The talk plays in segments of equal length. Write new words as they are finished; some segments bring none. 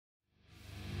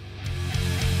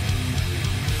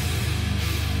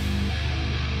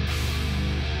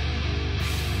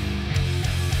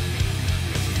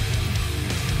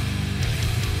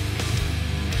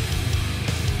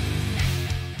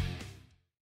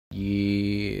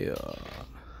Yeah.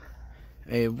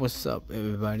 Hey, what's up,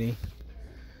 everybody?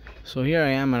 So here I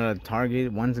am at a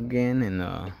Target once again,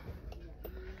 and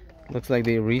looks like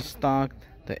they restocked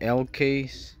the L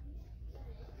case.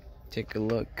 Take a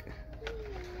look.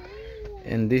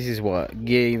 And this is what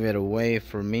gave it away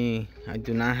for me. I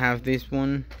do not have this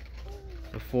one,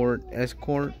 the Ford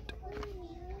Escort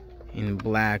in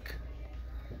black.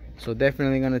 So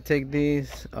definitely gonna take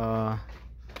this.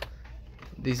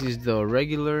 This is the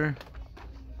regular.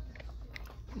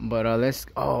 But let's,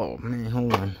 oh man,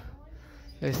 hold on.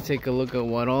 Let's take a look at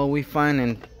what all we find,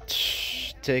 and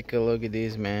take a look at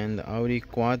this, man. The Audi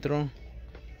Quattro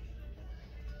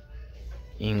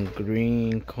in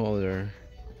green color.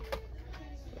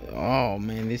 Oh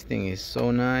man, this thing is so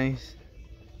nice.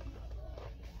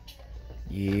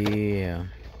 Yeah.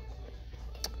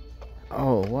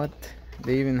 Oh, what?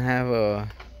 They even have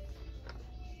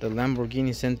the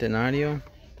Lamborghini Centenario.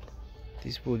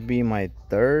 This would be my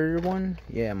third one.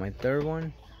 Yeah, my third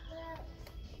one.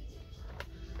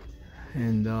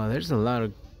 And there's a lot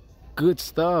of good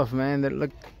stuff, man.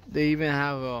 Look, they even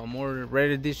have more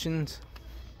red editions.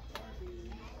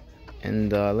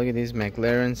 And look at this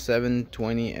McLaren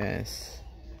 720S.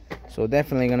 So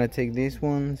definitely gonna take these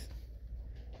ones.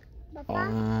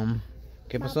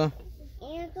 ¿Qué pasó?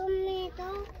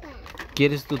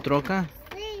 ¿Quieres tu troca?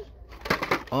 Sí.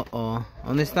 Oh,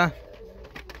 ¿dónde está?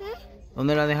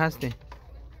 ¿Dónde la dejaste?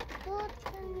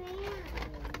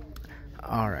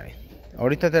 Alright.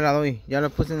 Ahorita te la doy. Ya la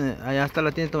puse allá hasta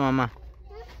la tiene tu mamá.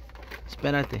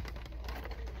 Espérate.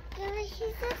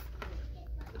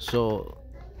 So,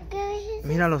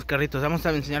 mira los carritos. Vamos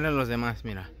a enseñarle a los demás.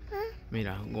 Mira.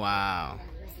 Mira. Wow.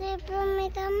 Sí, pero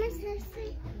me tomas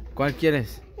ese. ¿Cuál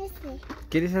quieres? Ese.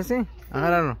 ¿Quieres ese?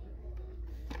 Agárralo.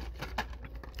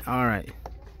 Alright.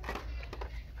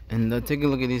 And take a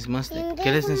look at this Mustang.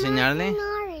 ¿Quieres enseñarle?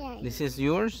 This is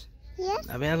yours? Yes.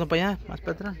 A ver, hazlo para allá, más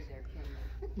para atrás.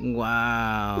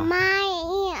 Wow.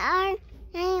 My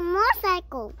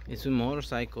motorcycle. Es un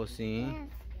motorcycle, sí.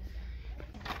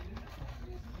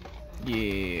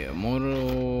 Yeah,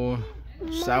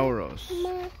 Motorosauros.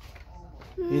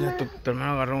 Mira, tu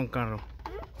hermano agarró un carro.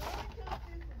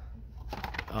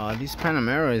 This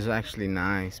Panamera is actually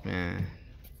nice, man.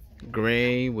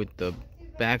 Gray with the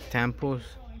back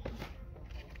tampos.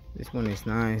 This one is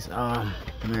nice. Man,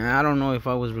 I don't know if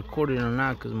I was recording or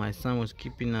not because my son was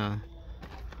keeping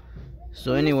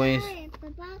So anyways.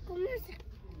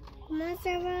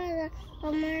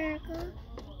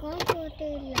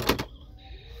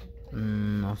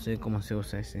 No sé cómo se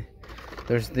usa ese.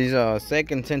 There's this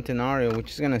second Centenario which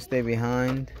is gonna stay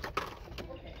behind.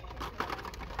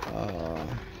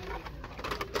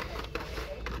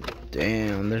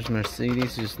 Damn, there's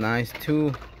Mercedes, is nice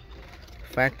too.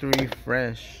 Factory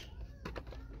fresh.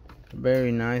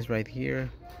 Very nice right here.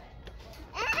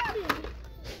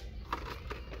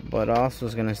 But also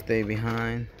is gonna stay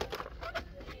behind.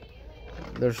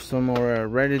 There's some more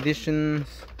red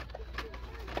editions.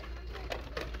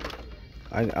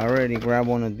 I already grabbed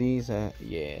one of these.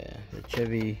 Yeah, the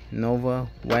Chevy Nova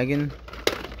wagon.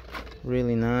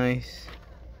 Really nice.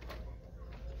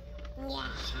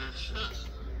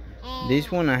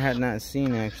 This one I had not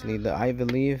seen actually. I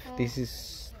believe this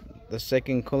is the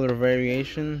second color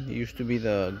variation. It used to be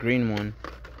the green one,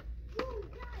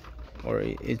 or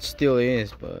it still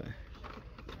is, but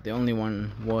the only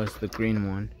one was the green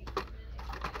one.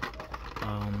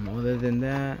 Other than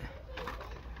that,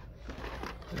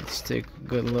 let's take a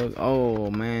good look.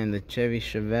 Oh man, the Chevy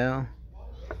Chevelle.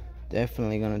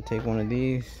 Definitely gonna take one of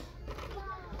these.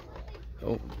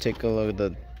 Oh, take a look at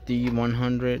the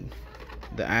D100.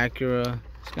 The Acura,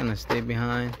 it's gonna stay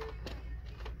behind.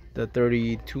 The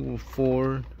 32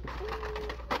 Ford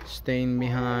staying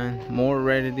behind. More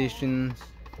red editions.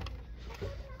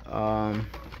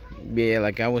 Yeah,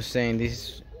 like I was saying,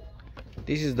 this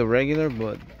is the regular,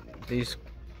 but this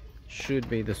should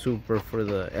be the super for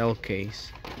the L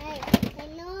case. Hey,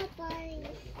 hello,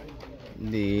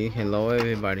 buddy. Hello,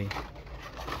 everybody.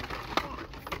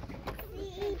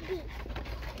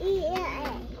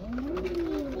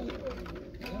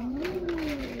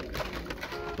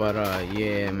 But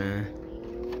yeah, man.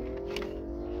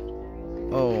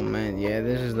 Oh man, yeah,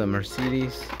 this is the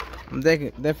Mercedes. I'm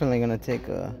definitely gonna take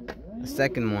a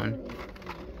second one.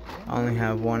 I only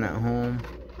have one at home.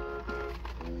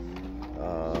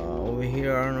 Over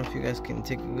here, I don't know if you guys can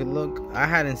take a good look. I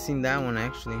hadn't seen that one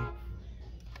actually.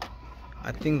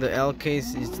 I think the L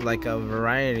case is like a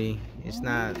variety. It's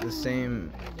not the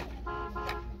same,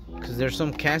 because there's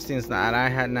some castings that I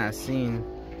had not seen.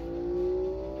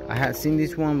 I had seen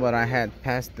this one, but I had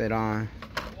passed it up.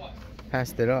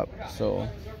 So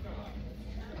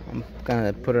I'm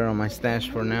gonna put it on my stash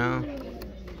for now.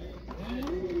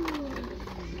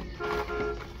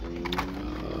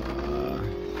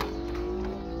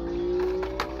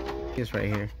 It's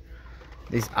right here.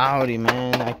 This Audi,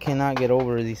 man, I cannot get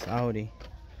over this Audi.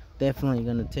 Definitely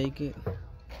gonna take it.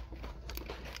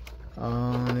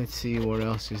 Let's see what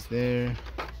else is there.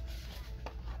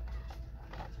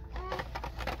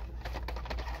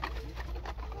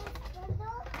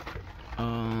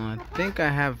 I think I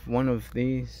have one of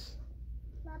these.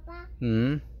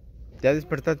 ¿Ya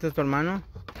despertaste a tu hermano?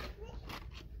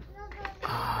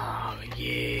 Oh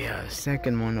yeah,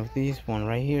 second one of these one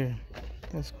right here.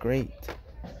 That's great.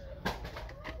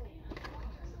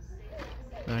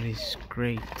 That is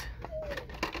great.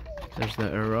 There's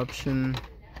the eruption.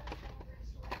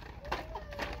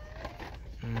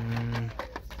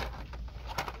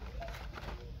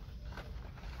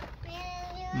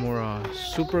 More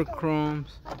super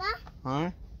chromes.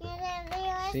 Huh?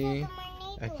 Sí.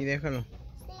 Aquí déjalo.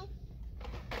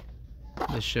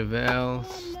 The Chevelles.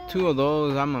 Two of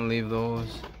those. I'm gonna leave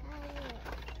those.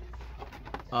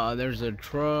 There's a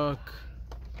truck.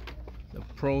 The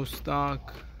Pro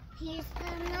Stock. Here's the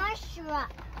Nordstrom.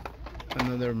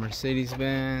 Another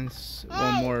Mercedes-Benz.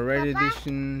 One more red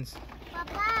editions.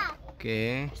 Papá,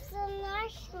 ¿Qué? it's the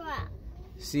Nordstrom.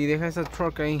 Sí, deja esa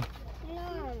truck ahí.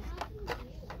 No.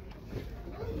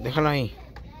 Déjalo ahí.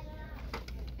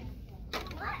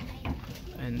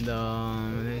 And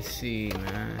let's see,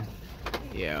 man.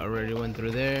 Yeah, I already went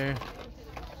through there.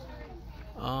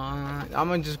 I'm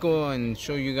gonna just go and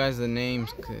show you guys the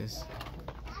names, cause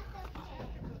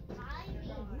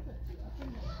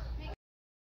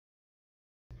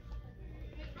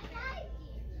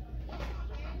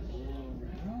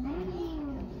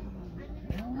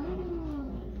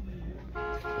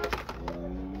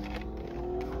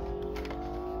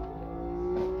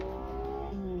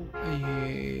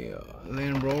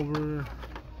Land Rover.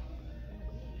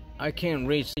 I can't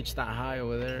reach that high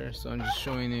over there, so I'm just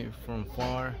showing it from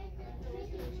far.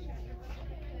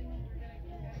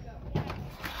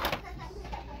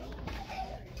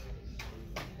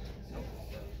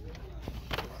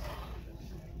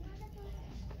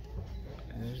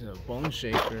 There's a bone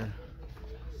shaker.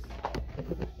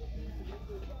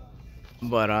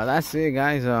 But that's it,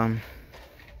 guys.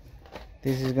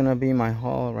 This is gonna be my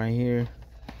haul right here.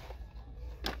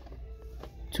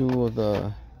 Two of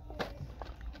the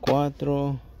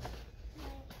Quattro.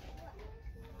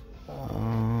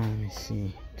 Let me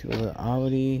see. Two of the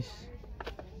Audis.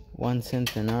 One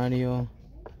Centenario.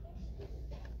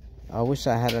 I wish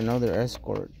I had another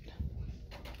Escort.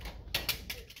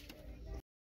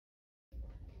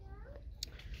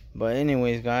 But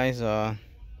anyways, guys,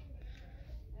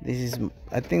 this is,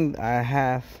 I think I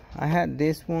had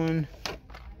this one.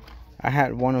 I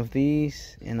had one of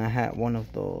these, and I had one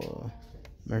of the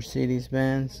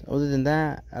Mercedes-Benz. Other than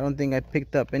that, I don't think I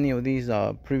picked up any of these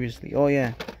previously. Oh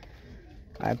yeah,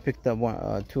 I picked up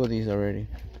two of these already,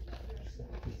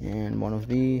 and one of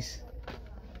these.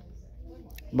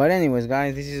 But anyways,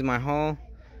 guys, this is my haul.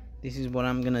 This is what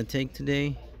I'm gonna take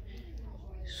today.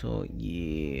 So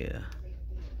yeah,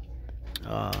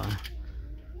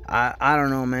 I don't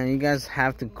know, man. You guys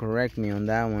have to correct me on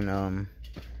that one.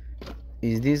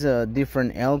 Is this a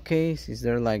different L case? Is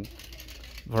there like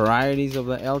varieties of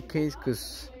the L case?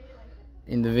 Because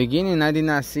in the beginning I did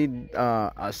not see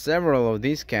several of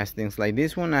these castings. Like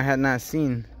this one I had not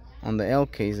seen on the L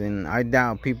case, and I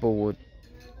doubt people would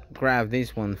grab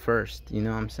this one first, you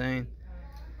know what I'm saying?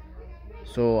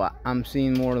 So I'm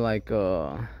seeing more like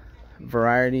a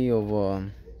variety of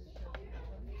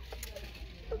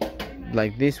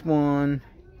like this one.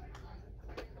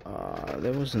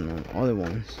 There was no other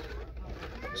ones.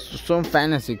 Some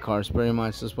fantasy cars, pretty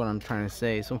much. That's what I'm trying to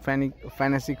say. Some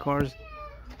fantasy cars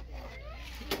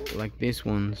like these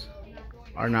ones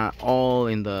are not all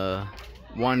in the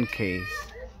one case.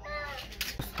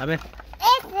 A ver,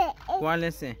 ¿cuál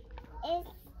ese?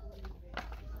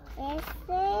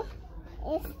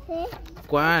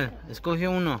 ¿Cuál? Escoge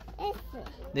uno.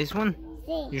 This one?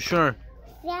 Sí. You sure?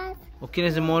 Yes. ¿O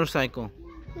quieres the motorcycle?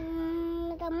 The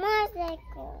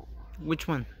motorcycle. Which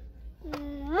one?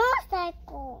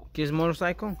 Motorcycle. ¿Quieres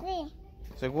motorcycle? Sí.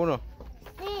 ¿Seguro?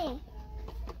 Sí.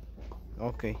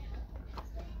 Okay.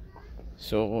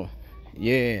 So,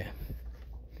 yeah.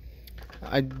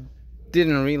 I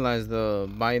didn't realize the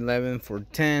buy 11 for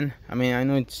 10. I mean, I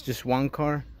know it's just one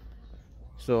car,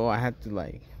 so I had to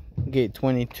like get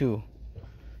 22.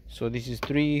 So this is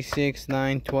 3, 6,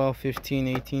 9, 12, 15,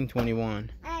 18,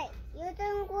 21. You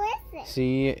don't with it.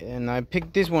 See, and I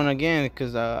picked this one again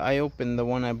because I opened the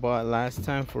one I bought last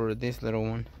time for this little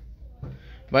one.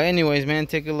 But anyways, man,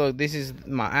 take a look. This is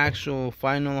my actual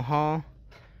final haul.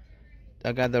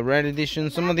 I got the red edition.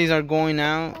 Some of these are going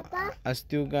out. I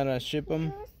still gotta ship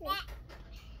them.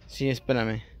 Sí,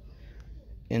 espérame.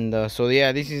 And so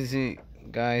yeah, this is it,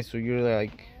 guys. So you're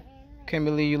like, can't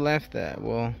believe you left that.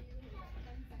 Well,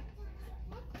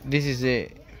 this is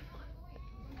it.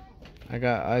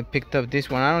 I picked up this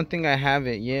one. I don't think I have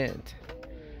it yet.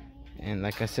 And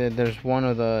like I said, there's one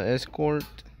of the Escort,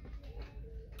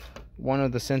 one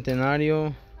of the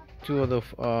Centenario, two of the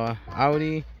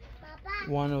Audi,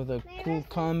 one of the Cool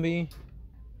Combi.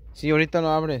 Si ahorita lo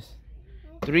abres.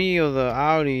 3 of the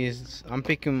Audis. I'm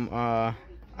picking.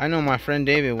 I know my friend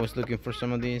David was looking for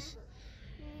some of these,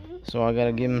 so I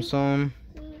gotta give him some.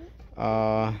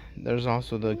 There's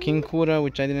also the King Cura,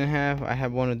 which I didn't have. I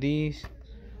have one of these.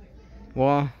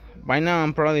 Well, by now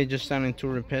I'm probably just sounding too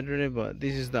repetitive, but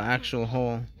this is the actual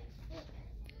haul.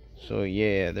 So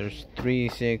yeah, there's 3,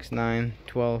 6, 9,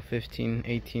 12, 15,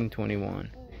 18,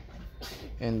 21.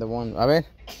 And the one, a ver,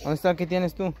 ¿dónde está? ¿Qué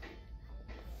tienes tú?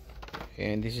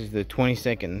 And this is the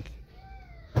 22nd.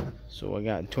 So I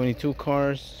got 22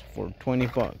 cars for 20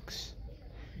 bucks.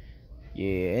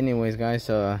 Yeah, anyways guys,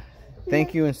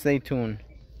 thank you and stay tuned.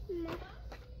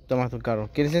 Toma tu carro.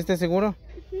 ¿Quieres este seguro?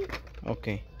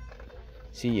 Okay.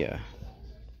 See ya.